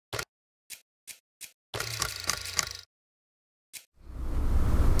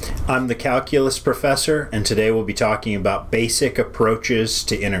I'm the calculus professor, and today we'll be talking about basic approaches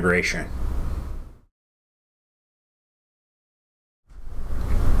to integration.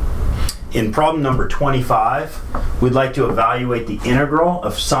 In problem number 25, we'd like to evaluate the integral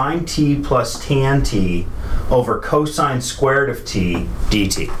of sine t plus tan t over cosine squared of t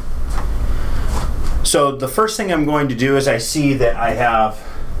dt. So the first thing I'm going to do is I see that I have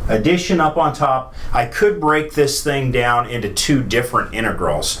addition up on top. I could break this thing down into two different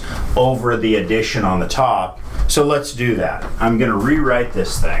integrals over the addition on the top. So let's do that. I'm going to rewrite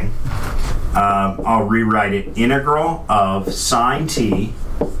this thing. I'll rewrite it integral of sine t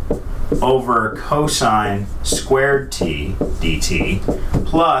over cosine squared t dt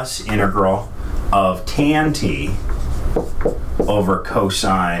plus integral of tan t over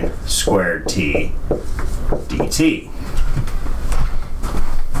cosine squared t dt.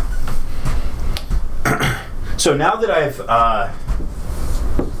 So now that I've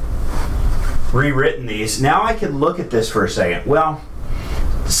rewritten these, now I can look at this for a second. Well,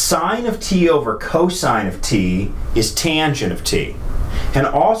 sine of t over cosine of t is tangent of t. And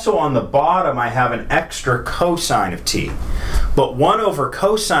also on the bottom I have an extra cosine of t. But 1 over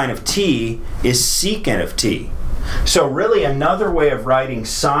cosine of t is secant of t. So really another way of writing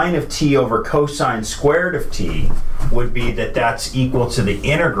sine of t over cosine squared of t would be that that's equal to the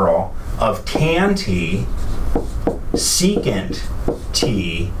integral of tan t secant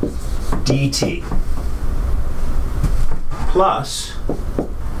t dt plus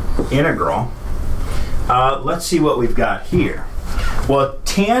integral. Let's see what we've got here. Well,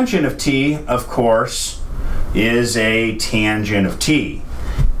 tangent of t, of course, is a tangent of t.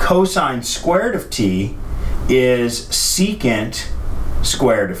 Cosine squared of t is secant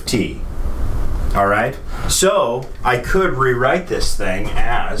squared of t. All right? So I could rewrite this thing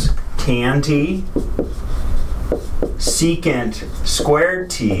as tan t secant squared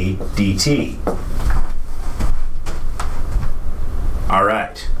t dt. All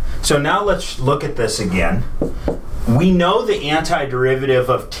right. So now let's look at this again. We know the antiderivative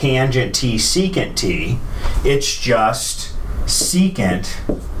of tangent t secant t. It's just secant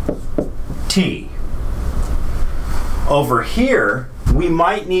t. Over here, we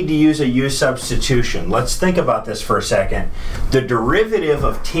might need to use a u substitution. Let's think about this for a second. The derivative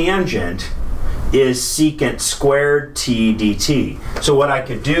of tangent is secant squared t dt. So what I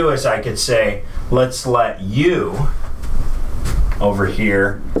could do is I could say, let's let u over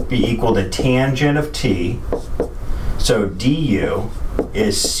here be equal to tangent of t. So du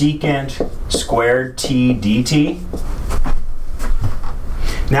is secant squared t dt.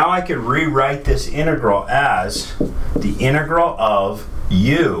 Now I could rewrite this integral as the integral of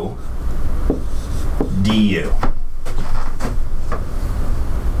u du.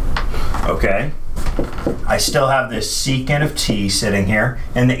 Okay? I still have this secant of t sitting here,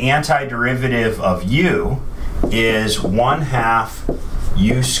 and the antiderivative of u is 1/2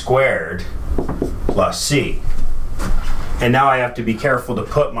 u squared plus c. And now I have to be careful to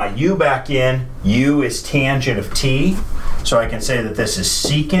put my u back in. U is tangent of t, so I can say that this is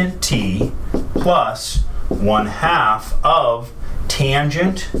secant t plus 1/2 of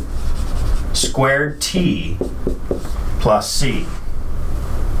tangent squared t plus c.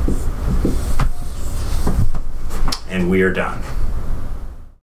 And we are done.